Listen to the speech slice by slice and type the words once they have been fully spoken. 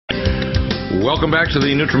Welcome back to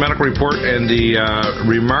the NutriMedical Report and the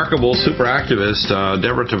remarkable super activist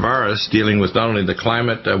DEBORAH TAVARES, dealing with not only the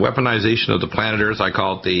climate weaponization of the planet Earth. I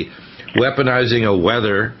call it the weaponizing of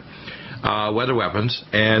weather weapons,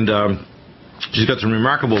 and she's got some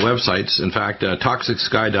remarkable websites. In fact,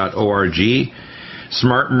 toxicsky.org,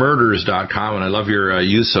 smartmurders.com, and I love your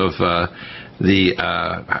use of the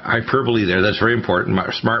hyperbole there. That's very important.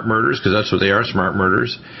 Smart murders, because that's what they are, smart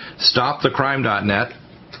murders. Stopthecrime.net.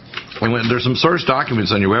 And when there's some source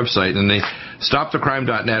documents on your website, and they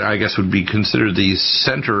stopthecrime.net, I guess, would be considered the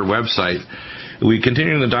center website. We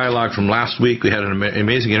continuing the dialogue from last week. We had an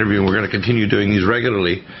amazing interview, and we're going to continue doing these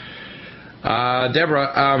regularly.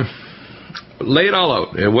 Deborah, lay it all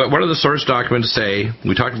out. What do the source documents say?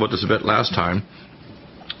 We talked about this a bit last time.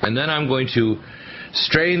 And then I'm going to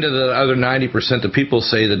stray into the other 90% that people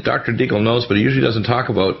say that Dr. Deagle knows, but he usually doesn't talk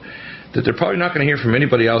about, that they're probably not going to hear from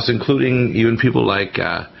anybody else, including even people like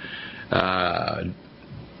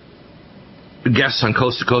guests on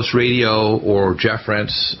Coast to Coast Radio or Jeff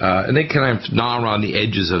Rentz, and they kind of gnaw around the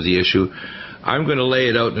edges of the issue. I'm going to lay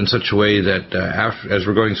it out in such a way that as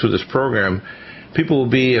we're going through this program, people will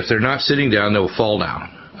be, if they're not sitting down, they will fall down.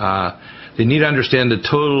 They need to understand the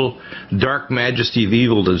total dark majesty of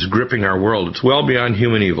evil that's gripping our world. It's well beyond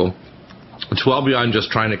human evil. It's well beyond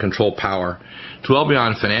just trying to control power. It's well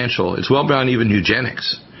beyond financial. It's well beyond even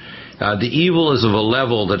eugenics. The evil is of a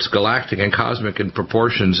level that's galactic and cosmic in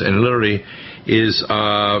proportions, and literally is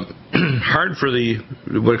hard for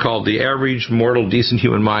what I call the average mortal decent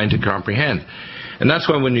human mind to comprehend. And that's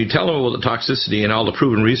why when you tell them about the toxicity and all the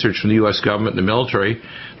proven research from the U.S. government and the military,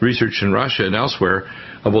 research in Russia and elsewhere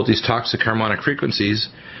about these toxic harmonic frequencies,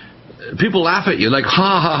 people laugh at you like,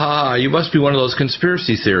 ha, ha, ha, you must be one of those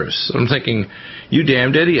conspiracy theorists. I'm thinking, you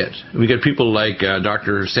damned idiot. We get people like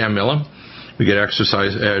Dr. Sam Millam. We get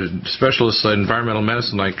exercise specialists in environmental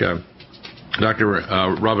medicine like Dr.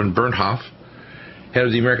 Robin Bernhoff, head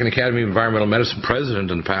of the American Academy of Environmental Medicine,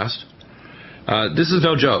 president in the past. This is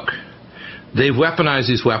no joke. They've weaponized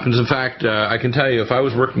these weapons. In fact, I can tell you, if I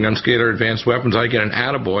was working on scalar advanced weapons, I'd get an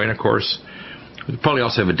attaboy, and of course, they'd probably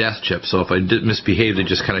also have a death chip. So if I did misbehave, they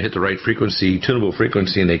just kind of hit the right frequency, tunable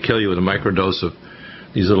frequency, and they kill you with a microdose of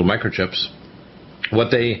these little microchips.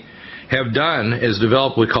 What they have done is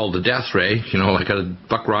develop what we call the death ray, like a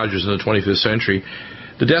Buck Rogers in the 25th century.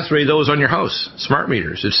 The death ray, though, is on your house. Smart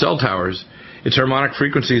meters. It's cell towers. It's harmonic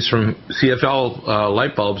frequencies from CFL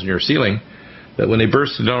light bulbs in your ceiling that when they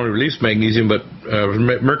burst, they not only release magnesium but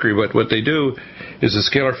mercury, but what they do is the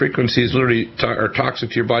scalar frequencies literally are toxic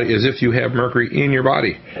to your body as if you have mercury in your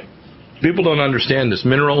body. People don't understand this.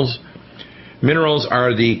 Minerals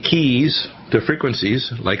are the keys to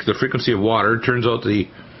frequencies, like the frequency of water. It turns out the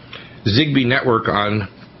Zigbee network on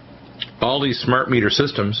all these smart meter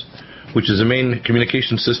systems, which is the main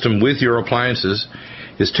communication system with your appliances,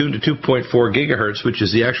 is tuned to 2.4 gigahertz, which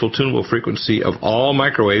is the actual tunable frequency of all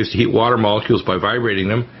microwaves to heat water molecules by vibrating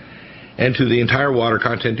them, and to the entire water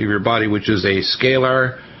content of your body, which is a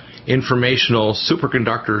scalar informational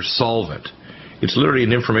superconductor solvent. It's literally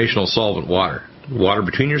an informational solvent, water. Water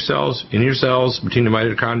between your cells, in your cells, between the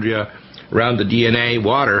mitochondria, around the DNA.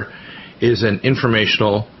 Water is an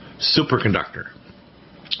informational superconductor.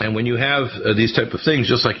 And when you have these type of things,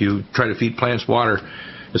 just like you try to feed plants water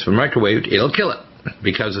that's been microwaved, it'll kill it,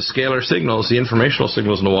 because the scalar signals, the informational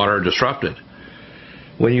signals in the water are disrupted.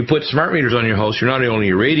 When you put smart meters on your house, you're not only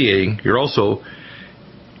irradiating, you're also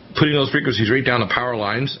putting those frequencies right down the power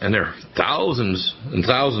lines, and there are thousands and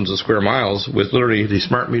thousands of square miles with literally these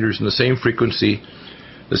smart meters in the same frequency,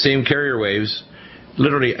 the same carrier waves,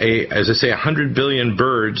 literally, as I say, 100 billion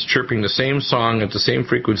birds chirping the same song at the same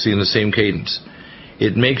frequency and the same cadence.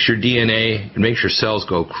 It makes your DNA, it makes your cells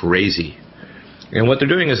go crazy. And what they're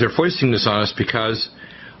doing is they're foisting this on us because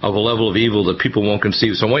of a level of evil that people won't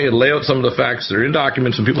conceive. So I want you to lay out some of the facts that are in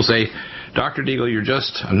documents. When people say, Dr. Deagle, you're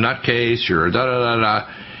just a nutcase, you're da-da-da-da,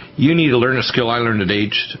 you need to learn a skill I learned at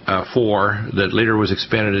age 4 that later was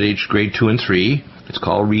expanded at age grade 2 and 3. It's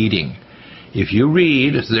called reading. If you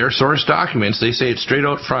read their source documents, they say it straight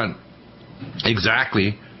out front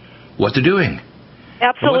exactly what they're doing.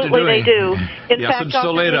 Absolutely, they do. In fact,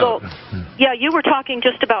 so lay it out. Yeah, you were talking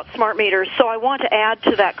just about smart meters, so I want to add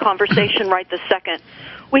to that conversation right this second.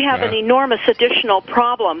 we have an enormous additional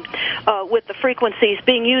problem with the frequencies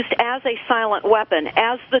being used as a silent weapon.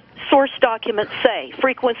 As the source documents say,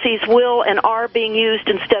 frequencies will and are being used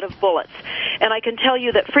instead of bullets. And I can tell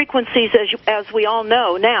you that frequencies, as we all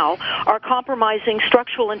know now, are compromising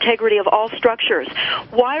structural integrity of all structures.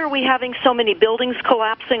 Why are we having so many buildings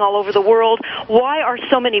collapsing all over the world? Why are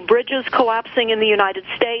so many bridges collapsing in the United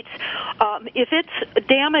States? If it's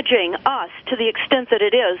damaging us to the extent that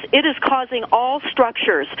it is causing all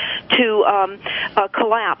structures to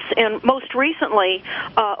collapse. And most recently,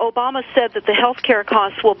 Obama said that the health care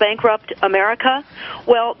costs will bankrupt America.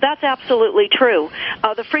 Well, that's absolutely true.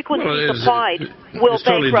 The frequency supplied will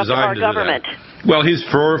bankrupt our government. Well, he's he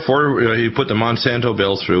put the Monsanto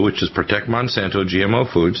bill through, which is protect Monsanto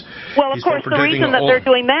GMO foods. Well, of course, the reason that they're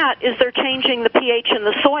doing that is they're changing the pH in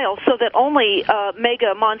the soil so that only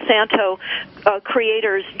mega Monsanto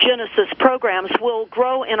creators, Genesis programs will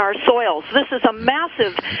grow in our soils. This is a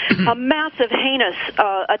massive, heinous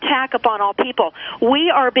attack upon all people. We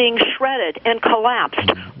are being shredded and collapsed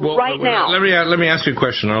right now. Let me ask you a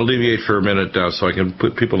question. I'll deviate for a minute so I can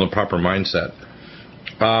put people in the proper mindset.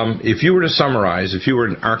 If you were to summarize, if you were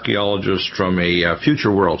an archaeologist from a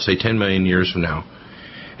future world, say 10 million years from now,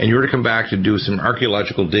 and you were to come back to do some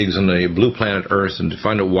archaeological digs on the blue planet Earth and to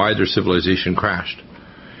find out why their civilization crashed,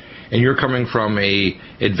 and you're coming from a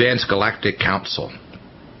advanced galactic council,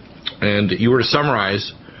 and you were to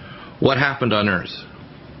summarize what happened on Earth,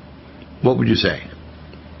 what would you say?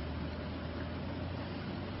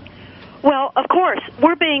 Well, of course,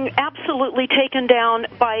 we're being absolutely taken down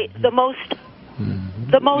by the most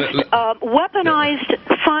weaponized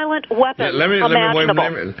silent weapon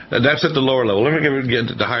imaginable. That's at the lower level. Let me get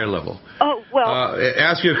to the higher level. Oh, well.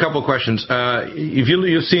 Ask you a couple of questions.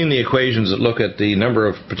 You've seen the equations that look at the number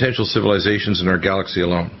of potential civilizations in our galaxy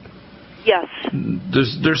alone. Yes.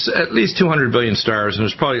 There's at least 200 billion stars, and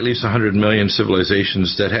there's probably at least 100 million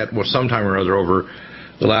civilizations that had, sometime or other over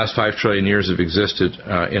the last 5 trillion years have existed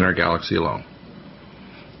in our galaxy alone.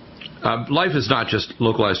 Life is not just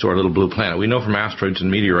localized to our little blue planet. We know from asteroids and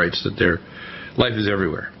meteorites that life is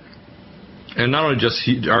everywhere. And not only just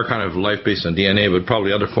our kind of life based on DNA, but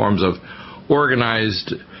probably other forms of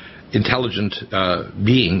organized, intelligent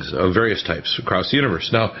beings of various types across the universe.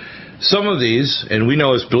 Now, some of these, and we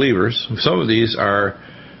know as believers, some of these are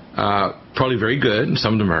probably very good, and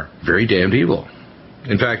some of them are very damned evil.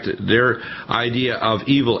 In fact, their idea of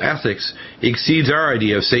evil ethics exceeds our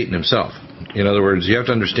idea of Satan himself. In other words, you have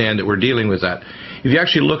to understand that we're dealing with that. If you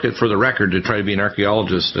actually look at, for the record, to try to be an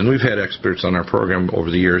archaeologist, and we've had experts on our program over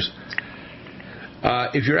the years,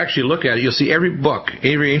 if you actually look at it, you'll see every book,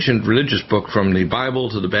 every ancient religious book, from the Bible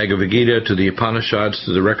to the Bhagavad Gita to the Upanishads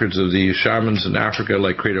to the records of the shamans in Africa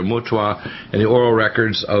like Credo Mutwa and the oral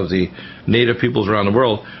records of the native peoples around the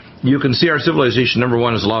world, you can see our civilization, number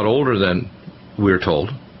one, is a lot older than we're told.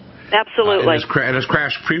 Absolutely. And it's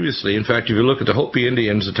crashed previously. In fact, if you look at the Hopi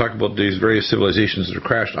Indians that talk about these various civilizations that have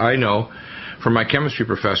crashed, I know from my chemistry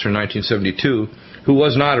professor in 1972, who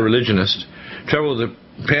was not a religionist, traveled with a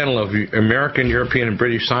panel of American, European, and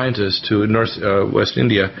British scientists to West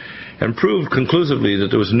India and proved conclusively that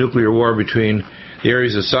there was a nuclear war between the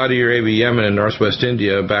areas of Saudi Arabia, Yemen, and northwest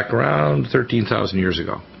India back around 13,000 years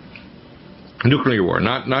ago. A nuclear war,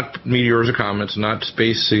 not meteors or comets, not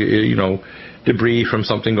space, debris from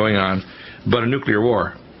something going on, but a nuclear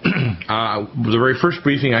war. The very first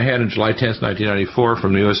briefing I had on July 10th, 1994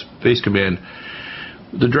 from the U.S. Space Command,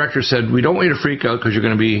 the director said, we don't want you to freak out because you're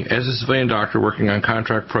going to be, as a civilian doctor, working on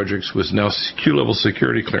contract projects with now Q-level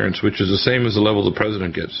security clearance, which is the same as the level the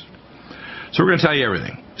president gets. So we're going to tell you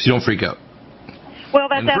everything, so you don't freak out. Well,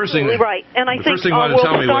 that's absolutely right. And I think the first thing they wanted to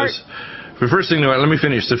tell me was, let me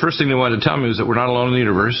finish. The first thing they wanted to tell me was that we're not alone in the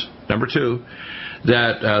universe. Number two,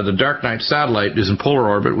 that the Dark Knight satellite is in polar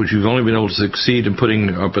orbit, which we've only been able to succeed in putting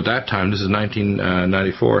up at that time. This is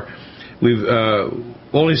 1994. We've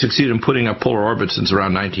only succeeded in putting up polar orbit since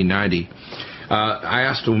around 1990. I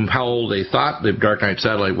asked them how old they thought the Dark Knight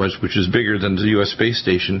satellite was, which is bigger than the U.S. space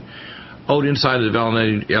station, out inside of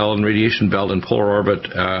the Allen radiation belt in polar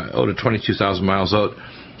orbit, out at 22,000 miles out.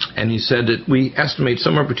 And he said that we estimate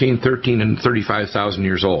somewhere between 13 and 35,000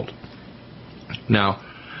 years old. Now,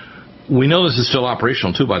 we know this is still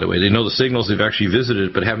operational, too, by the way. They know the signals. They've actually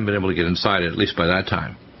visited but haven't been able to get inside it, at least by that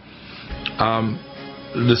time.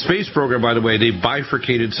 The space program, by the way, they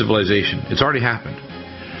bifurcated civilization. It's already happened.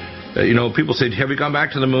 People say, have we gone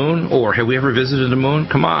back to the moon? Or have we ever visited the moon?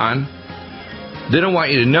 Come on. They don't want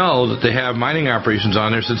you to know that they have mining operations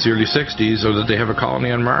on there since the early 60s or that they have a colony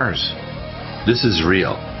on Mars. This is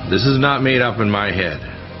real. This is not made up in my head.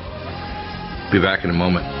 Be back in a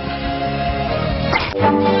moment.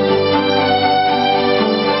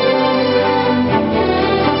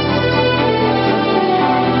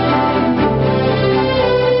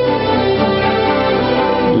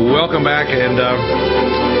 back,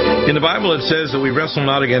 and in the Bible it says that we wrestle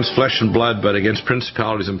not against flesh and blood, but against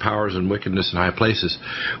principalities and powers and wickedness in high places.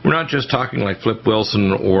 We're not just talking like Flip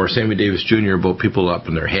Wilson or Sammy Davis Jr. about people up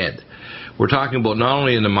in their head. We're talking about not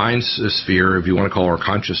only in the mind sphere, if you want to call it, or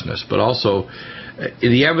consciousness, but also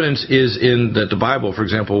the evidence is in that the Bible, for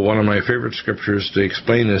example, one of my favorite scriptures to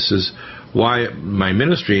explain this is why my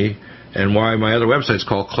ministry and why my other website's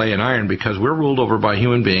called Clay and Iron, because we're ruled over by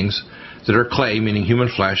human beings that are clay, meaning human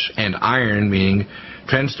flesh, and iron, meaning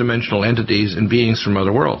transdimensional entities and beings from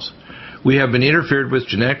other worlds. We have been interfered with,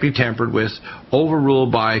 genetically tampered with,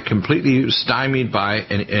 overruled by, completely stymied by,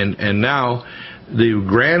 and now the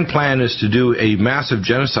grand plan is to do a massive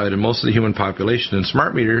genocide of most of the human population. And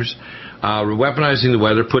smart meters, weaponizing the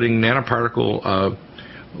weather, putting nanoparticle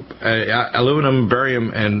aluminum,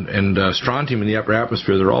 barium, and strontium in the upper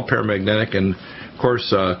atmosphere. They're all paramagnetic, and of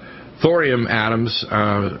course thorium atoms,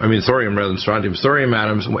 thorium rather than strontium, thorium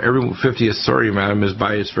atoms, every 50th thorium atom is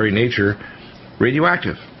by its very nature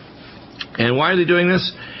radioactive. And why are they doing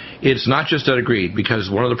this? It's not just out of greed, because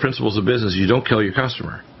one of the principles of business is you don't kill your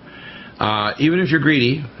customer. Even if you're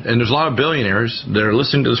greedy, and there's a lot of billionaires that are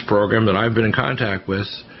listening to this program that I've been in contact with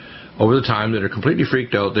over the time that are completely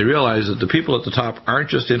freaked out. They realize that the people at the top aren't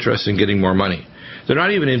just interested in getting more money. They're not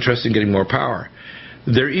even interested in getting more power.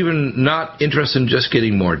 They're even not interested in just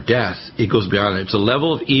getting more death. It goes beyond it. It's a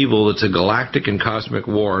level of evil. It's a galactic and cosmic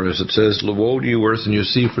war. As it says, woe to you, earth, and you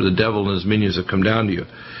see, for the devil and his minions have come down to you.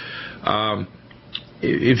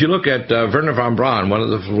 If you look at Wernher von Braun, one of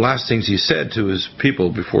the last things he said to his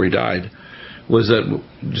people before he died was that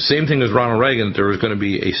the same thing as Ronald Reagan, that there was going to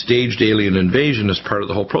be a staged alien invasion as part of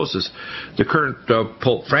the whole process. The current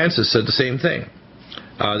Pope Francis said the same thing,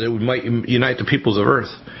 that we might unite the peoples of Earth.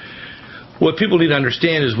 What people need to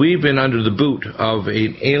understand is we've been under the boot of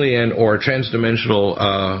an alien or transdimensional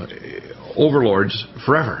overlords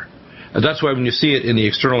forever. And that's why when you see it in the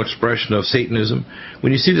external expression of Satanism,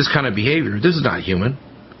 when you see this kind of behavior, this is not human.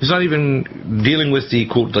 It's not even dealing with the,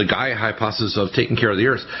 quote, the Gaia hypothesis of taking care of the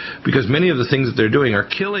Earth, because many of the things that they're doing are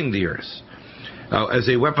killing the Earth. As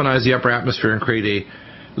they weaponize the upper atmosphere and create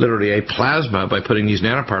literally a plasma by putting these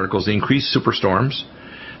nanoparticles, they increase superstorms,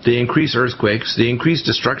 they increase earthquakes, they increase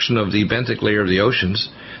destruction of the benthic layer of the oceans,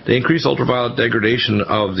 they increase ultraviolet degradation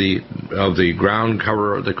of the ground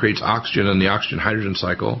cover that creates oxygen in the oxygen-hydrogen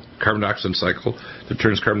cycle, carbon dioxide cycle, that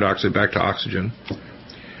turns carbon dioxide back to oxygen.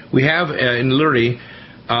 We have, literally,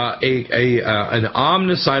 an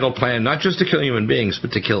omnicidal plan, not just to kill human beings, but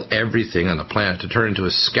to kill everything on the planet, to turn into a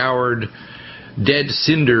scoured, dead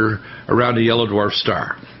cinder around a yellow dwarf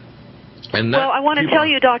star. And well, I want to tell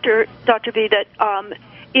you, Dr. B, that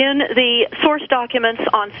in the source documents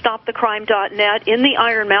on StopTheCrime.net, in the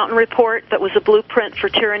Iron Mountain report that was a blueprint for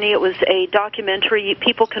tyranny, it was a documentary.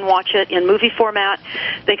 People can watch it in movie format.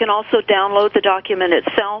 They can also download the document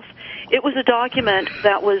itself. It was a document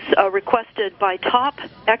that was requested by top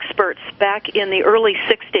experts back in the early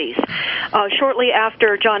 60s. Shortly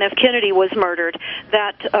after John F. Kennedy was murdered,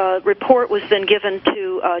 that report was then given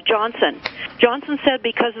to Johnson. Johnson said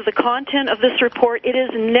because of the content of this report, it is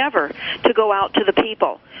never to go out to the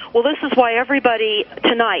people. Well, this is why everybody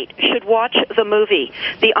tonight should watch the movie,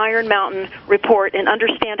 the Iron Mountain report, and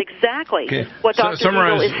understand exactly what Dr.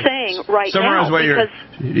 Deagle is saying right now.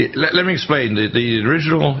 Let me explain. The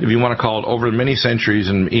original, if you want to call it, over many centuries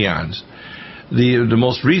and eons, the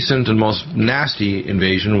most recent and most nasty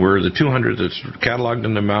invasion were the 200 that's cataloged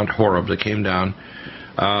in the Mount Horeb that came down,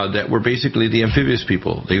 that were basically the amphibious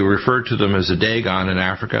people. They referred to them as the Dagon in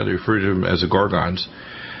Africa. They referred to them as the Gorgons.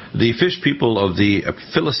 The fish people of the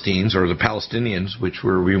Philistines, or the Palestinians, which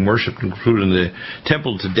were being worshipped, including the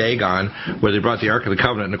temple to Dagon, where they brought the Ark of the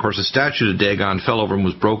Covenant, and of course the statue to Dagon fell over and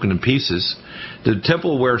was broken in pieces. The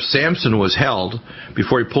temple where Samson was held,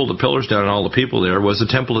 before he pulled the pillars down and all the people there, was the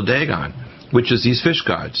temple of Dagon, which is these fish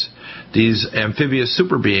gods, these amphibious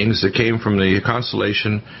super beings that came from the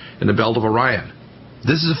constellation in the belt of Orion.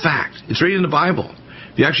 This is a fact. It's right in the Bible.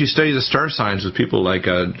 If you actually study the star signs with people like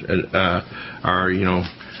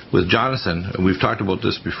with Jonathan, and we've talked about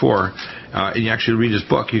this before, and you actually read his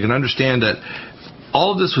book, you can understand that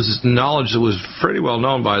all of this was knowledge that was fairly well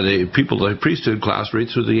known by the people, the priesthood class, right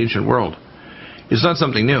through the ancient world. It's not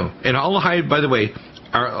something new. And all the by the way,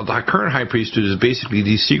 the current high priesthood is basically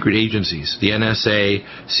these secret agencies, the NSA,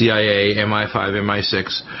 CIA, MI5,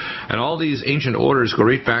 MI6, and all these ancient orders go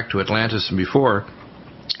right back to Atlantis and before.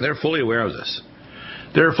 They're fully aware of this.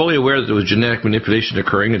 They're fully aware that there was genetic manipulation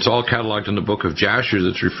occurring. It's all cataloged in the book of Jasher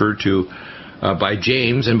that's referred to by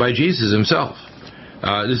James and by Jesus himself.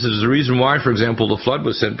 This is the reason why, for example, the flood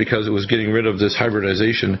was sent, because it was getting rid of this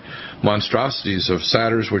hybridization monstrosities of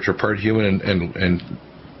satyrs, which are part human and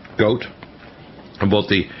goat, about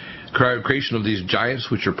the creation of these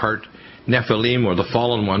giants, which are part Nephilim, or the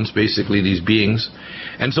fallen ones, basically these beings.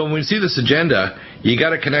 And so when we see this agenda, you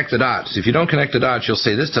got to connect the dots. If you don't connect the dots, you'll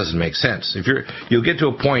say, this doesn't make sense. You'll get to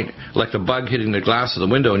a point like the bug hitting the glass of the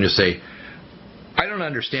window, and you say, I don't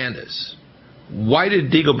understand this. Why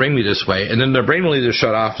did Deagle bring me this way? And then their brain will either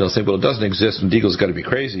shut off and they'll say, well, it doesn't exist and Deagle's got to be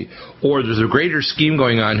crazy. Or there's a greater scheme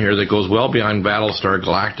going on here that goes well beyond Battlestar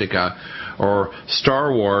Galactica or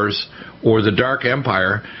Star Wars or the Dark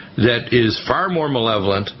Empire that is far more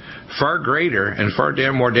malevolent, far greater, and far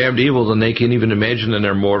more damned evil than they can even imagine in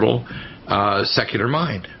their mortal secular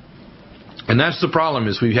mind. And that's the problem,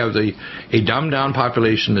 is we have a dumbed-down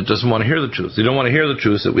population that doesn't want to hear the truth. They don't want to hear the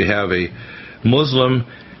truth that we have a Muslim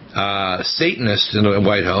Satanist in the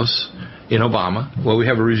White House, in Obama. Well, we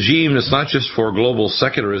have a regime that's not just for global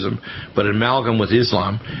secularism, but an amalgam with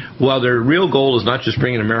Islam. Well, their real goal is not just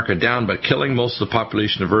bringing America down, but killing most of the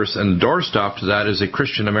population of Earth. And the doorstop to that is a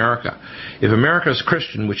Christian America. If America is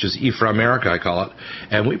Christian, which is Ephra America, I call it,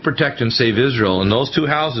 and we protect and save Israel, and those two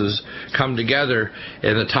houses come together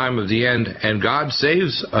in the time of the end, and God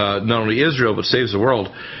saves not only Israel, but saves the world.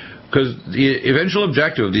 Because the eventual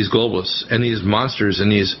objective of these globalists and these monsters and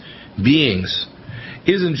these beings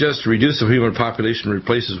isn't just to reduce the human population and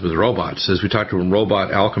replace us with robots, as we talked about in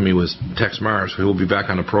Robot Alchemy with Tex Mars. We will be back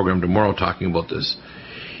on the program tomorrow talking about this.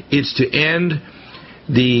 It's to end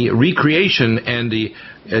the recreation and the,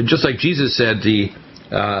 just like Jesus said,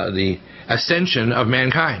 the ascension of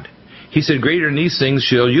mankind. He said, greater than these things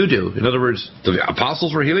shall you do. In other words, the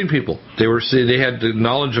apostles were healing people. They had the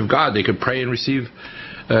knowledge of God. They could pray and receive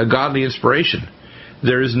godly inspiration.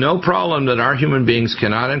 There is no problem that our human beings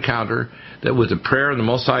cannot encounter that with the prayer of the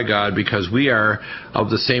Most High God, because we are of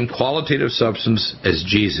the same qualitative substance as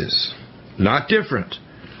Jesus. Not different.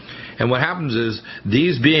 And what happens is,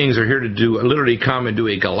 these beings are here to literally come and do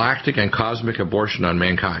a galactic and cosmic abortion on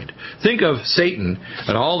mankind. Think of Satan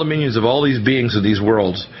and all the minions of all these beings of these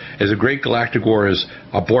worlds as a great galactic war as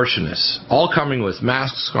abortionists, all coming with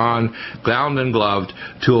masks on, gowned and gloved,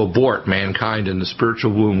 to abort mankind in the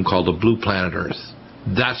spiritual womb called the blue planet Earth.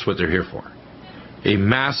 That's what they're here for. A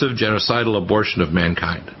massive genocidal abortion of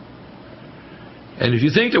mankind. And if you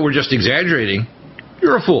think that we're just exaggerating,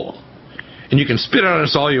 you're a fool. And you can spit on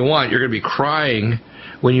us all you want. You're going to be crying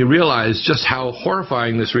when you realize just how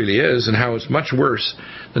horrifying this really is, and how it's much worse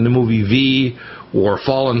than the movie V or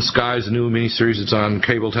Fallen Skies, the new miniseries that's on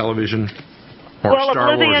cable television. Well,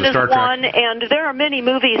 Oblivion is one, and there are many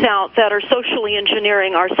movies out that are socially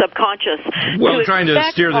engineering our subconscious to trying to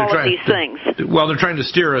steer all of these things. Well, they're trying to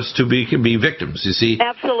steer us to be victims, you see.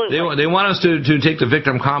 Absolutely. They want us to take the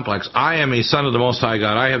victim complex. I am a son of the Most High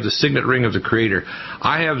God. I have the signet ring of the Creator.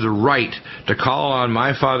 I have the right to call on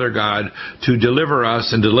my Father God to deliver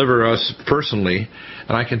us, and deliver us personally.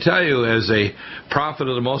 And I can tell you, as a prophet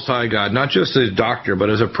of the Most High God, not just as a doctor, but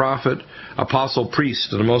as a prophet, apostle,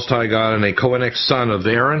 priest of the Most High God, and a Cohenic son of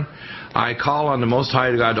Aaron, I call on the Most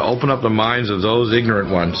High God to open up the minds of those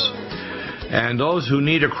ignorant ones, and those who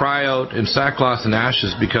need to cry out in sackcloth and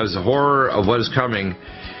ashes, because the horror of what is coming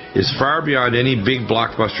is far beyond any big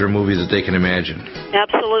blockbuster movie that they can imagine.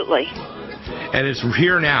 Absolutely. And it's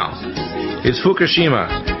here now. It's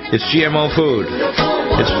Fukushima. It's GMO food.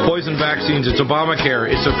 It's poison vaccines. It's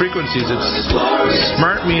Obamacare. It's the frequencies. It's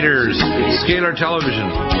smart meters. Scalar television.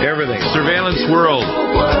 Everything. Surveillance world.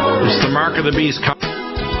 It's the mark of the beast.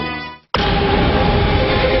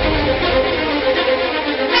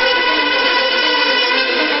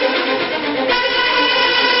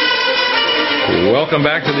 Welcome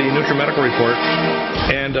back to the NutriMedical Report.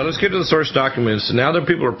 And let's get to the source documents. Now that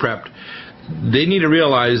people are prepped, they need to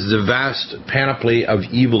realize the vast panoply of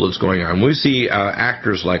evil that's going on. We see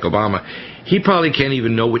actors like Obama. He probably can't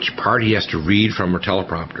even know which part he has to read from a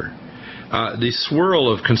teleprompter. The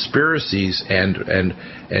swirl of conspiracies and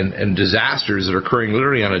disasters that are occurring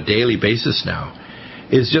literally on a daily basis now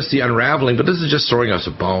is just the unraveling. But this is just throwing us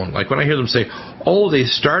a bone. Like when I hear them say, oh, they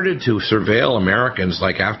started to surveil Americans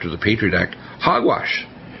like after the Patriot Act. Hogwash.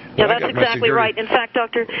 Yeah, that's exactly right. In fact,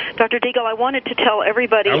 Dr. Deagle, I wanted to tell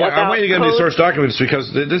everybody about I'm waiting to get these source documents,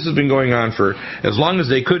 because this has been going on for as long as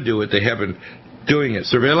they could do it. They have been doing it.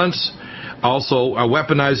 Surveillance, also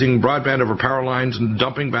weaponizing broadband over power lines and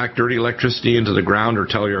dumping back dirty electricity into the ground or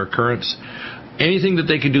cellular currents. Anything that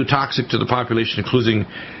they can do toxic to the population, including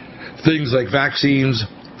things like vaccines,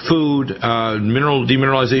 food, mineral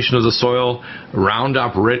demineralization of the soil, round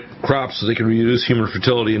up crops so they can reduce human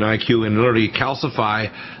fertility and IQ, and literally calcify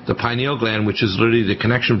the pineal gland, which is literally the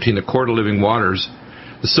connection between the cord of living waters.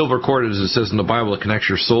 The silver cord, as it says in the Bible, that connects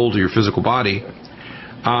your soul to your physical body.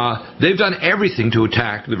 They've done everything to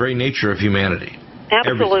attack the very nature of humanity.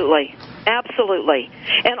 Absolutely. Absolutely.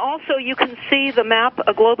 And also you can see the map,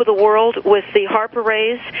 a globe of the world, with the HARP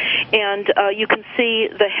arrays, and you can see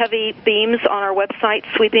the heavy beams on our website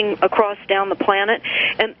sweeping across down the planet.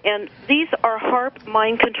 And these are HARP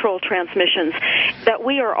mind control transmissions that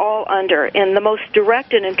we are all under in the most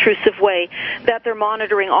direct and intrusive way, that they're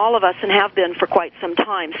monitoring all of us and have been for quite some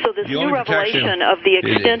time. So this new revelation of the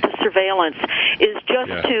extent of surveillance is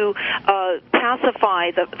just to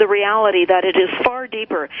pacify the reality that it is far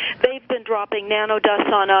deeper. They've been dropping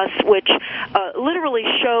nanodust on us, which literally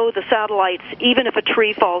show the satellites even if a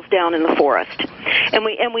tree falls down in the forest.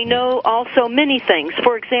 And we know also many things.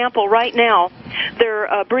 For example, right now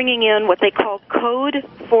they're bringing in what they call Code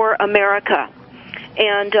for America.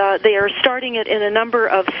 And they are starting it in a number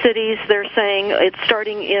of cities. They're saying it's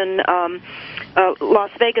starting in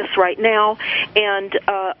Las Vegas right now, and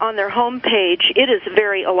on their homepage, it is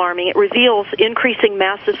very alarming. It reveals increasing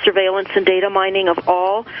massive surveillance and data mining of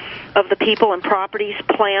all of the people and properties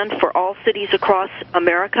planned for all cities across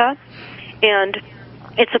America. And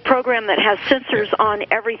it's a program that has sensors on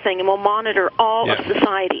everything and will monitor all of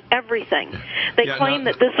society, everything. They claim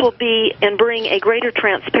that this will be and bring a greater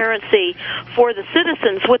transparency for the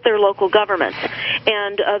citizens with their local governments,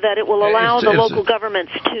 and that it will allow the local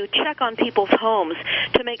governments to check on people's homes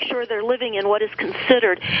to make sure they're living in what is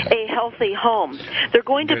considered a healthy home. There are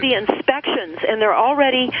going to be inspections, and there are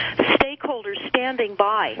already stakeholders standing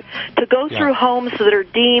by to go through homes that are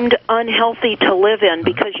deemed unhealthy to live in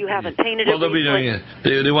because you haven't painted it. Well, they'll be doing it.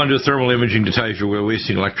 They want to do thermal imaging to tell you if you're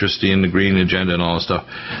wasting electricity and the green agenda and all that stuff.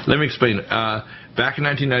 Let me explain. Back in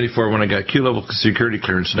 1994, when I got Q-level security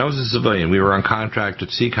clearance, and I was a civilian, we were on contract at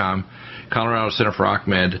CCOM, Colorado Center for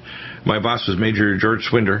Ahmed. My boss was Major George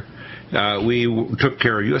Swinder. We took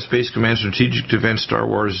care of U.S. Space Command, Strategic Defense, Star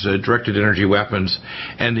Wars, Directed Energy Weapons,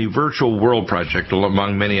 and the Virtual World Project,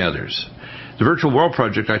 among many others. The Virtual World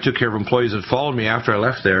Project, I took care of employees that followed me after I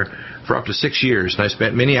left there for up to 6 years, and I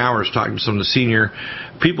spent many hours talking to some of the senior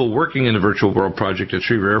people working in the Virtual World Project at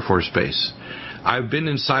Schriever Air Force Base. I've been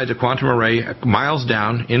inside the quantum array, miles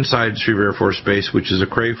down, inside Schriever Air Force Base, which is a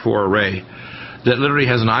Cray 4 array, that literally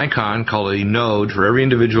has an icon called a node for every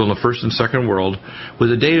individual in the first and second world,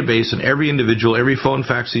 with a database on every individual, every phone,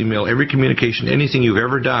 fax, email, every communication, anything you've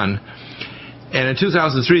ever done. And in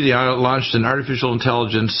 2003, they launched an artificial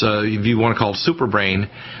intelligence, if you want to call it super brain,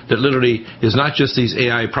 that literally is not just these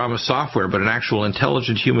AI promise software, but an actual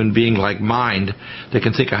intelligent human being like mind that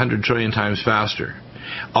can think 100 trillion times faster.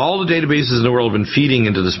 All the databases in the world have been feeding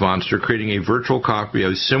into this monster, creating a virtual copy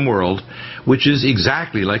of SimWorld, which is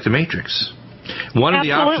exactly like the Matrix. One of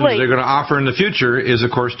the options they're going to offer in the future is,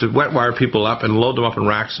 of course, to wet wire people up and load them up in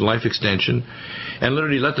racks and life extension, and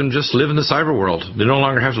literally let them just live in the cyber world. They no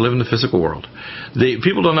longer have to live in the physical world.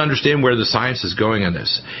 People don't understand where the science is going on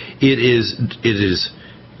this. It is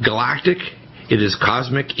galactic. It is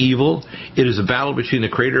cosmic evil. It is a battle between the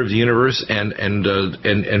creator of the universe and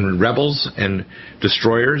rebels and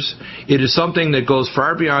destroyers. It is something that goes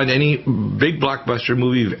far beyond any big blockbuster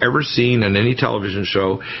movie you've ever seen on any television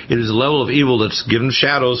show. It is a level of evil that's given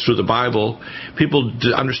shadows through the Bible. People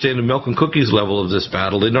understand the milk and cookies level of this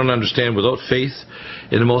battle. They don't understand without faith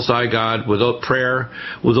in the Most High God, without prayer,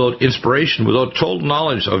 without inspiration, without total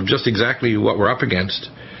knowledge of just exactly what we're up against.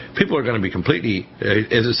 People are going to be completely,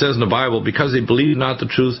 as it says in the Bible, because they believe not the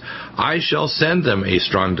truth, I shall send them a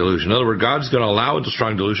strong delusion. In other words, God's going to allow it, a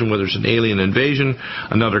strong delusion, whether it's an alien invasion,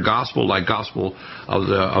 another gospel, like gospel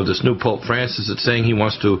of this new Pope Francis that's saying he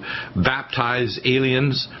wants to baptize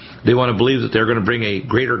aliens. They want to believe that they're going to bring a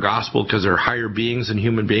greater gospel because they're higher beings than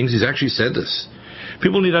human beings. He's actually said this.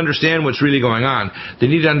 People need to understand what's really going on. They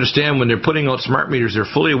need to understand when they're putting out smart meters, they're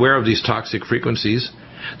fully aware of these toxic frequencies.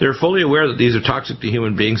 They're fully aware that these are toxic to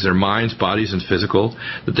human beings, their minds, bodies, and physical,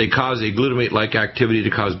 that they cause a glutamate-like activity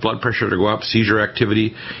to cause blood pressure to go up, seizure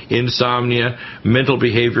activity, insomnia, mental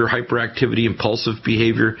behavior, hyperactivity, impulsive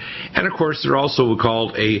behavior, and of course they're also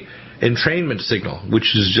called a entrainment signal,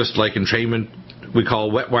 which is just like entrainment. We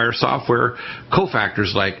call wet wire software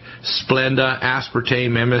cofactors like Splenda,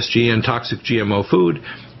 aspartame, MSG, and toxic GMO food.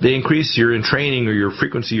 They increase your entraining or your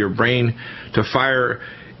frequency of your brain to fire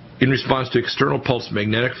in response to external pulse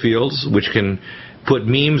magnetic fields, which can put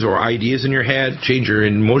memes or ideas in your head, change your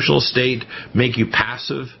emotional state, make you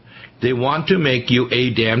passive. They want to make you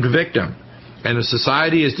a damned victim. And the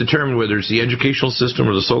society is determined, whether it's the educational system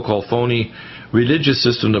or the so-called phony religious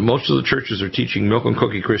system that most of the churches are teaching milk and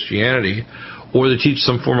cookie Christianity, or they teach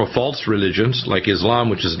some form of false religions like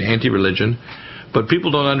Islam, which is an anti-religion. But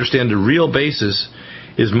people don't understand the real basis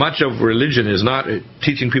is much of religion is not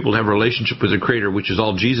teaching people to have a relationship with the Creator, which is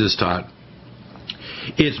all Jesus taught.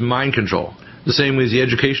 It's mind control. The same way as the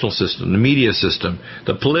educational system, the media system,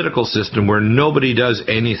 the political system, where nobody does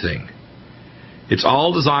anything. It's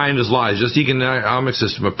all designed as lies, just the economic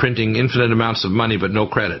system of printing infinite amounts of money but no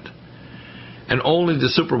credit. And only the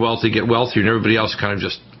super wealthy get wealthier and everybody else kind of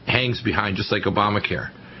just hangs behind, just like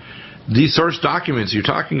Obamacare. These source documents you're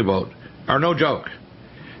talking about are no joke.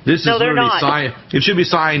 This is literally signed. It should be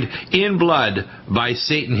signed in blood by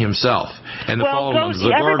Satan himself. And the following ones,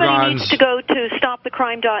 the everybody Gorgons. needs to go to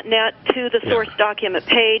stopthecrime.net to the source document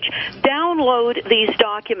page. Download these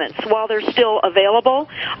documents while they're still available.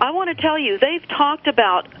 I want to tell you, they've talked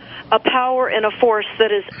about a power and a force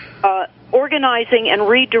that is organizing and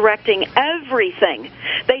redirecting everything.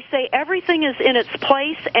 They say everything is in its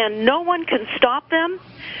place and no one can stop them.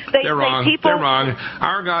 They're wrong. They're wrong.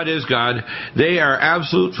 Our God is God. They are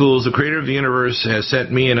absolute fools. The creator of the universe has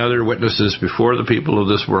sent me and other witnesses before the people of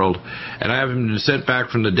this world, and I have been sent back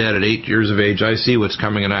from the dead at 8 years of age. I see what's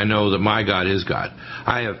coming, and I know that my God is God.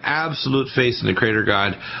 I have absolute faith in the creator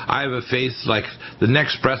God. I have a faith like the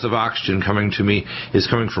next breath of oxygen coming to me is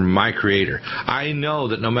coming from my creator. I know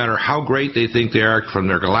that no matter how great they think they are from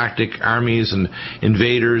their galactic armies and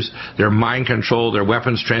invaders, their mind control, their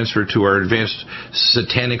weapons transferred to our advanced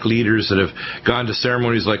satanic leaders that have gone to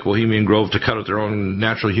ceremonies like Bohemian Grove to cut out their own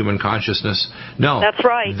natural human consciousness. No. That's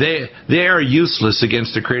right. They are useless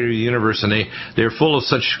against the creator of the universe, and they're full of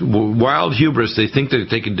such wild hubris. They think that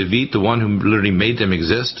they can defeat the one who literally made them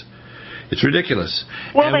exist. It's ridiculous.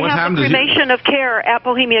 Well, they have the cremation of care at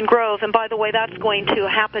Bohemian Grove, and by the way, that's going to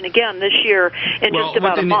happen again this year in just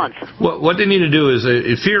about a month. What they need to do is,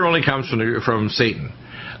 fear only comes from Satan.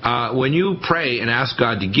 When you pray and ask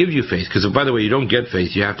God to give you faith, because by the way, you don't get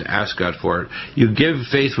faith, you have to ask God for it. You give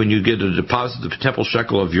faith when you get to deposit the temple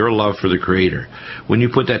shekel of your love for the Creator. When you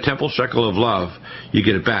put that temple shekel of love, you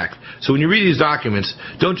get it back. So when you read these documents,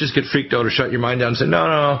 don't just get freaked out or shut your mind down and say,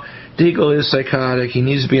 no, Deagle is psychotic, he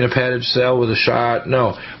needs to be in a padded cell with a shot.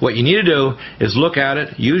 No. What you need to do is look at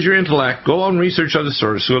it, use your intellect, go on research other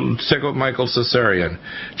sources. So check out Michael Cesarian.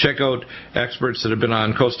 Check out experts that have been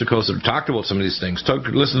on coast to coast that have talked about some of these things.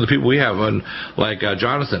 Listen to the people we have on, like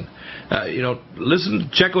Jonathan. Listen,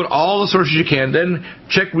 check out all the sources you can, then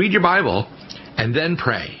read your Bible, and then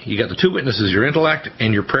pray. You got the two witnesses, your intellect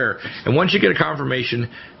and your prayer. And once you get a confirmation,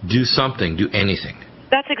 do something, do anything.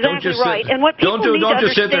 That's exactly right. And what people need to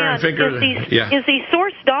understand is these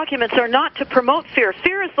source documents are not to promote fear.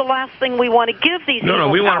 Fear is the last thing we want to give these No,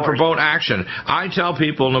 we want to powers. promote action. I tell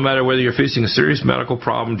people, no matter whether you're facing a serious medical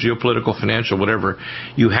problem, geopolitical, financial, whatever,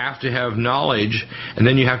 you have to have knowledge, and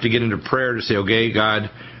then you have to get into prayer to say, okay,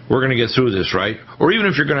 God, we're going to get through this, right? Or even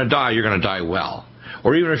if you're going to die, you're going to die well.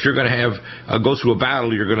 Or even if you're going to have go through a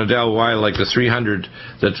battle, you're going to die well, like the 300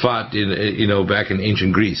 that fought in back in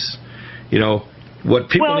ancient Greece. What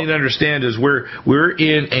people need to understand is we're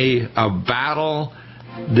in a battle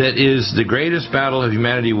that is the greatest battle of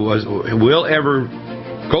humanity will ever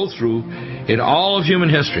go through in all of human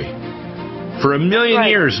history. For 1 million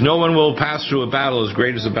years, no one will pass through a battle as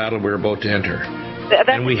great as the battle we're about to enter. That's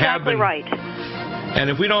exactly right. And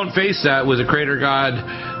if we don't face that with a Creator God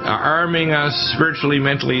arming us spiritually,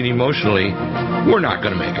 mentally, and emotionally, we're not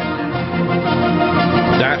going to make it.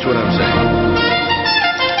 That's what I'm saying.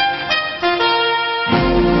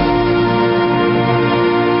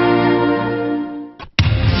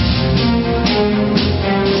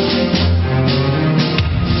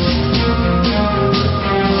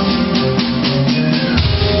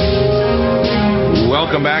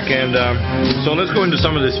 Welcome back, and so let's go into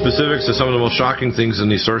some of the specifics of some of the most shocking things in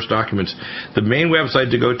these source documents. The main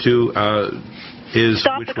website to go to is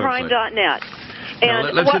stopthecrime.net.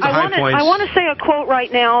 And let's hit the high points. I want to say a quote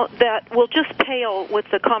right now that will just pale with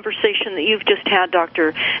the conversation that you've just had,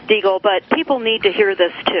 Dr. Deagle, but people need to hear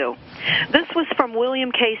this too. This was from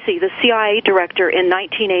William Casey, the CIA director, in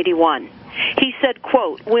 1981. He said,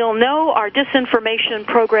 quote, "We'll know our disinformation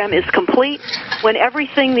program is complete when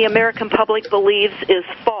everything the American public believes is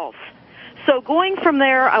false." So going from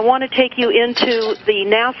there, I want to take you into the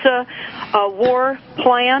NASA war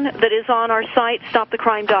plan that is on our site,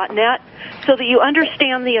 stopthecrime.net, so that you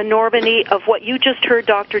understand the enormity of what you just heard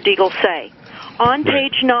Dr. Deagle say. On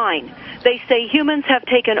page 9, they say humans have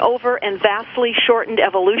taken over and vastly shortened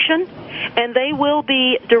evolution, and they will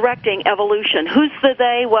be directing evolution. Who's the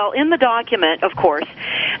they? Well, in the document, of course,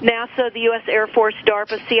 NASA, the U.S. Air Force,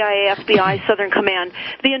 DARPA, CIA, FBI, Southern Command,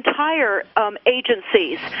 the entire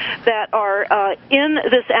agencies that are in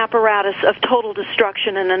this apparatus of total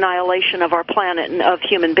destruction and annihilation of our planet and of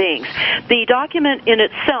human beings. The document in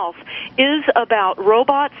itself is about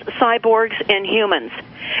robots, cyborgs, and humans.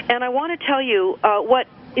 And I want to tell you what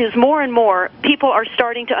is more and more people are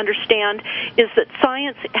starting to understand is that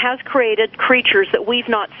science has created creatures that we've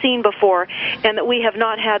not seen before and that we have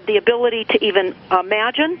not had the ability to even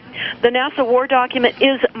imagine. The NASA war document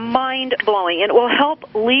is mind-blowing, and it will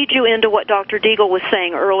help lead you into what Dr. Deagle was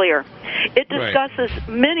saying earlier. It discusses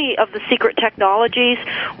many of the secret technologies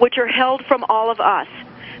which are held from all of us.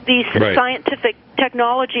 These scientific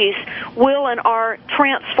technologies will and are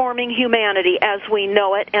transforming humanity as we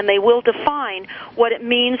know it, and they will define what it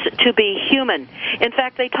means to be human. In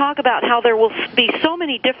fact, they talk about how there will be so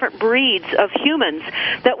many different breeds of humans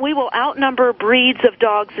that we will outnumber breeds of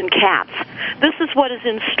dogs and cats. This is what is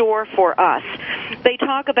in store for us. They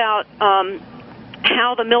talk about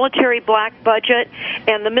how the military black budget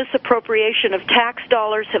and the misappropriation of tax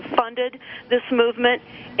dollars have funded this movement,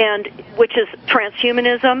 and which is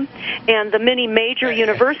transhumanism, and the many major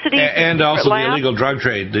universities and also the illegal drug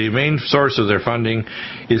trade. The main source of their funding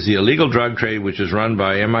is the illegal drug trade, which is run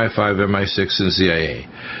by MI5, MI6, and CIA.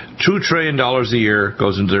 $2 trillion a year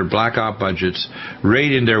goes into their black op budgets,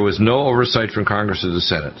 right in there with no oversight from Congress or the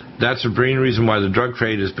Senate. That's the main reason why the drug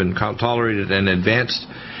trade has been tolerated and advanced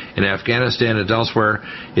in Afghanistan and elsewhere.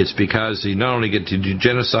 It's because they not only get to do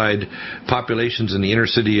genocide populations in the inner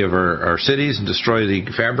city of our cities and destroy the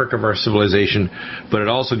fabric of our civilization, but it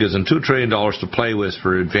also gives them $2 trillion to play with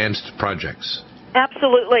for advanced projects.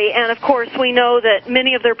 Absolutely, and of course we know that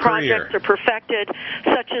many of their projects are perfected,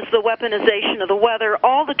 such as the weaponization of the weather,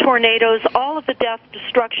 all the tornadoes, all of the death,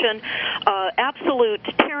 destruction, absolute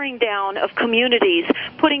tearing down of communities,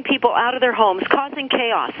 putting people out of their homes, causing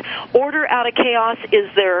chaos. Order out of chaos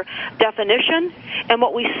is their definition, and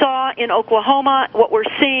what we saw in Oklahoma, what we're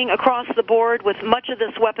seeing across the board with much of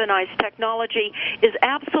this weaponized technology is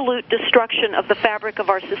absolute destruction of the fabric of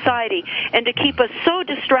our society. And to keep us so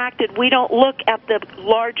distracted, we don't look at the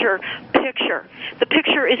larger picture. The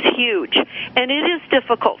picture is huge, and it is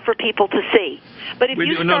difficult for people to see. But if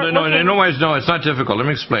you start no, it's not difficult. Let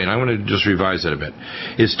me explain. I'm going to just revise it a bit.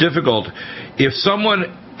 It's difficult if someone,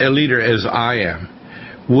 a leader as I am,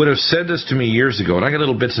 would have said this to me years ago, and I got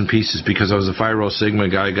little bits and pieces because I was a Phi Rho Sigma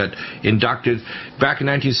guy. I got inducted back in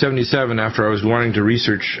 1977 after I was wanting to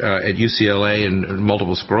research at UCLA in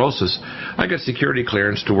multiple sclerosis. I got security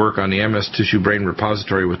clearance to work on the MS Tissue Brain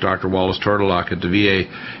Repository with Dr. Wallace Tortolock at the VA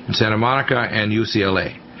in Santa Monica and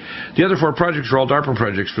UCLA. The other 4 projects were all DARPA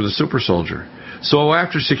projects for the super soldier. So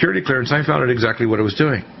after security clearance, I found out exactly what it was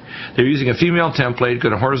doing. They're using a female template,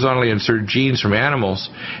 going to horizontally insert genes from animals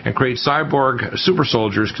and create cyborg super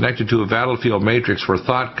soldiers connected to a battlefield matrix where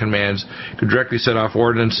thought commands could directly set off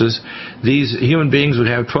ordinances. These human beings would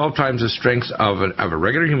have 12 times the strength of a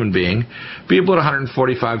regular human being, be about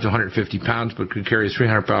 145 to 150 pounds, but could carry a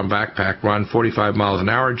 300-pound backpack, run 45 miles an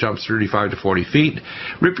hour, jump 35 to 40 feet,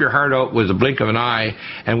 rip your heart out with a blink of an eye,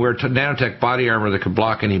 and wear nanotech body armor that could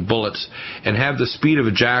block any bullets, and have the speed of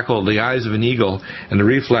a jackal, the eyes of an eagle, and the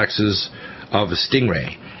reflexes of a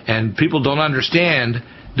stingray. And people don't understand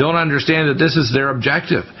that this is their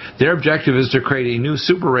objective. Their objective is to create a new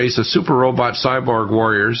super race of super robot cyborg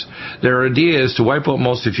warriors. Their idea is to wipe out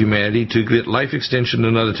most of humanity, to get life extension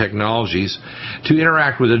and other technologies, to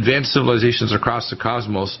interact with advanced civilizations across the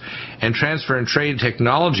cosmos, and transfer and trade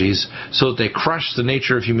technologies so that they crush the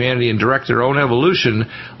nature of humanity and direct their own evolution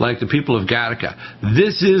like the people of Gattaca.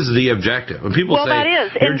 This is the objective. When people say,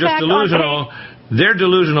 you're just delusional, they're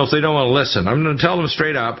delusional if they don't want to listen. I'm going to tell them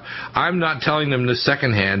straight up, I'm not telling them this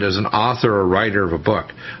secondhand as an author or writer of a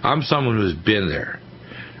book. I'm someone who's been there.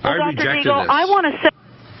 Well, I rejected Deagle, this. I want to say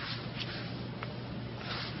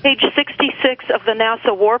page 66 of the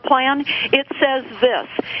NASA War Plan, it says this: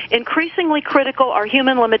 increasingly critical are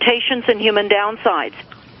human limitations and human downsides.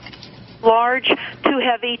 Large, too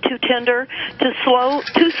heavy, too tender, too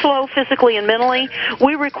slow physically and mentally.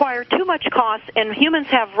 We require too much cost, and humans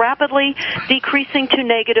have rapidly decreasing to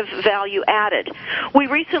negative value added. We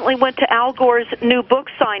recently went to Al Gore's new book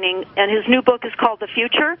signing, and his new book is called The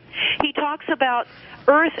Future. He talks about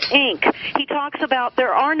Earth Inc. He talks about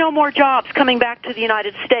there are no more jobs coming back to the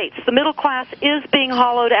United States. The middle class is being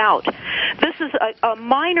hollowed out. This is a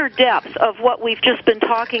minor depth of what we've just been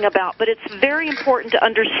talking about, but it's very important to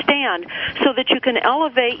understand so that you can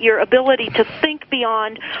elevate your ability to think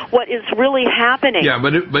beyond what is really happening. Yeah,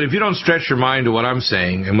 but if you don't stretch your mind to what I'm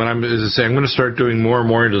saying, and when I'm going to start doing more and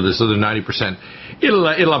more into this other 90%,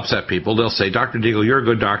 it'll upset people. They'll say, Dr. Deagle, you're a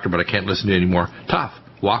good doctor, but I can't listen to you anymore. Tough.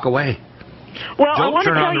 Walk away. Well, I want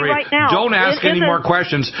to tell you right now. Don't ask any more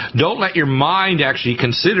questions. Don't let your mind actually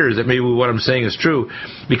consider that maybe what I'm saying is true,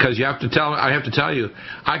 because I have to tell you,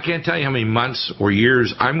 I can't tell you how many months or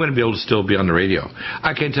years I'm going to be able to still be on the radio.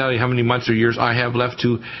 I can't tell you how many months or years I have left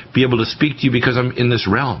to be able to speak to you because I'm in this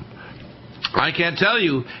realm. I can't tell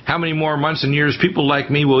you how many more months and years people like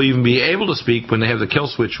me will even be able to speak when they have the kill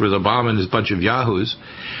switch with Obama and his bunch of yahoos,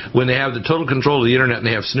 when they have the total control of the internet and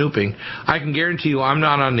they have snooping. I can guarantee you I'm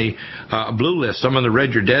not on the blue list. I'm on the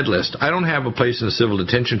red you're dead list. I don't have a place in a civil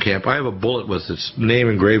detention camp. I have a bullet with its name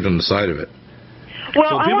engraved on the side of it.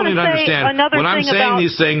 Well, so people need to understand, when I'm saying about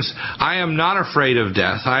these things, I am not afraid of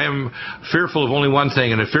death. I am fearful of only one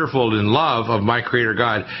thing, and I'm fearful in love of my Creator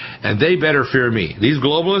God, and they better fear me. These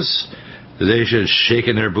globalists, they should shake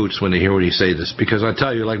in their boots when they hear what he say this, because I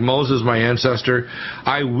tell you, like Moses, my ancestor,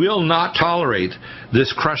 I will not tolerate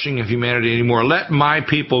this crushing of humanity anymore. Let my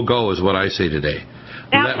people go is what I say today.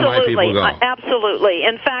 Let my people go. Absolutely.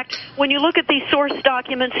 In fact, when you look at these source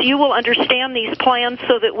documents, you will understand these plans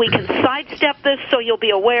so that we can sidestep this, so you'll be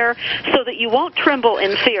aware, so that you won't tremble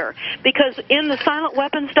in fear. Because in the silent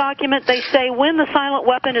weapons document, they say when the silent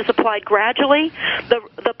weapon is applied gradually,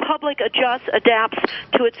 the public adapts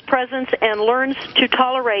to its presence and learns to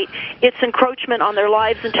tolerate its encroachment on their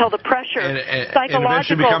lives until the pressure,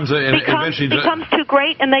 psychological, becomes too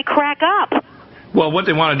great and they crack up. Well, what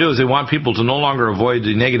they want to do is they want people to no longer avoid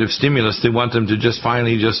the negative stimulus. They want them to just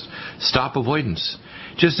finally just stop avoidance.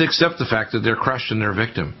 Just accept the fact that they're crushed and they're a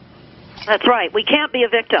victim. That's right. We can't be a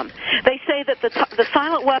victim. They say that the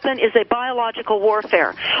silent weapon is a biological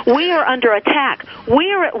warfare. We are under attack.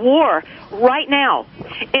 We are at war right now.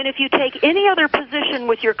 And if you take any other position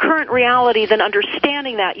with your current reality than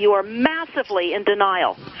understanding that, you are massively in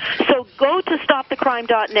denial. So go to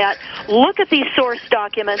stopthecrime.net, look at these source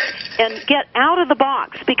documents, and get out of the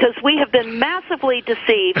box, because we have been massively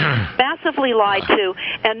deceived, massively lied to,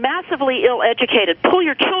 and massively ill-educated. Pull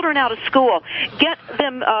your children out of school. Get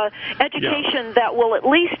them education that will at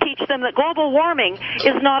least teach them that global warming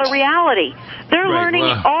is not a reality. They're learning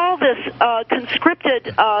all this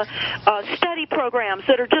conscripted study programs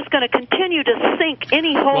that are just going to continue to sink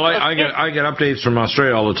any hole. Well, I get updates from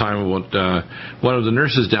Australia all the time about one of the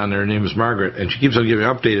nurses down there. Her name is Margaret, and she keeps on giving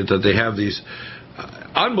updated that they have these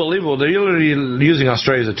unbelievable. They're literally using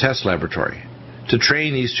Australia as a test laboratory to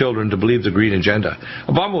train these children to believe the green agenda.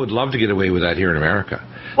 Obama would love to get away with that here in America.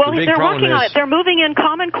 Well, they're working on it. They're moving in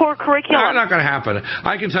Common Core curriculum. That's not going to happen.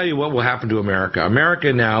 I can tell you what will happen to America.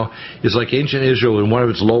 America now is like ancient Israel in one of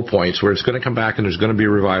its low points, where it's going to come back and there's going to be a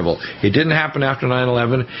revival. It didn't happen after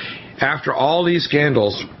 9/11. After all these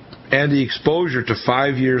scandals and the exposure to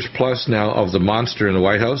 5 years plus now of the monster in the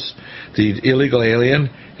White House, the illegal alien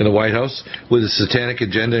in the White House with a satanic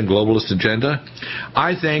agenda and globalist agenda,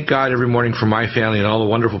 I thank God every morning for my family and all the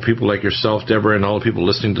wonderful people like yourself, Deborah, and all the people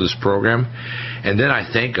listening to this program. And then I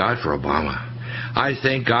thank God for Obama. I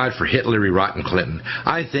thank God for Hitler, rotten Clinton.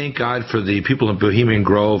 I thank God for the people in Bohemian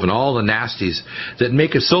Grove and all the nasties that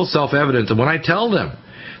make it so self-evident that when I tell them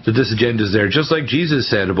that this agenda is there, just like Jesus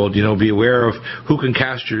said about, be aware of who can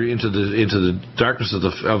cast you into the darkness of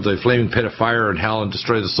the flaming pit of fire and hell and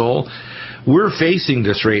destroy the soul. We're facing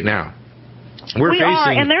this right now. We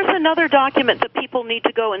are, and there's another document that people need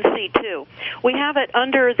to go and see, too. We have it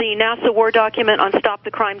under the NASA War document on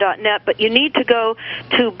stopthecrime.net, but you need to go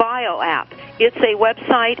to BioApp. It's a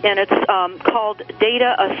website, and it's called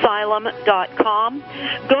dataasylum.com.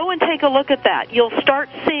 Go and take a look at that. You'll start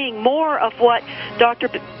seeing more of what Dr.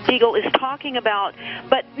 Deagle is talking about,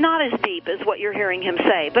 but not as deep as what you're hearing him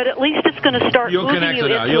say. But at least it's going to start moving you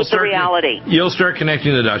into the reality. You'll start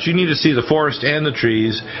connecting the dots. You need to see the forest and the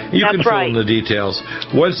trees. You can fill in the details.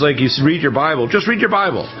 Once, like you read your Bible, just read your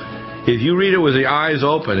Bible. If you read it with the eyes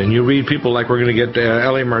open, and you read people like we're going to get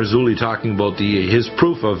L.A. Marzulli talking about his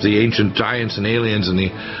proof of the ancient giants and aliens and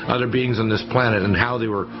the other beings on this planet and how they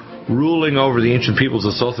were ruling over the ancient peoples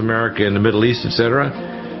of South America and the Middle East, etc.,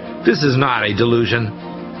 this is not a delusion.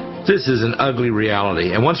 This is an ugly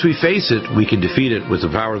reality. And once we face it, we can defeat it with the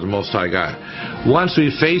power of the Most High God. Once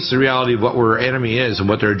we face the reality of what our enemy is and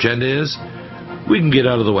what their agenda is, we can get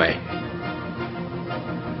out of the way.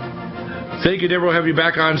 Thank you, Deborah. We'll have you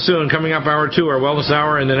back on soon. Coming up, Hour 2, our Wellness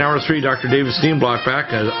Hour, and then Hour 3, Dr. David Steenblock back,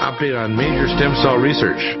 an update on major stem cell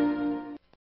research.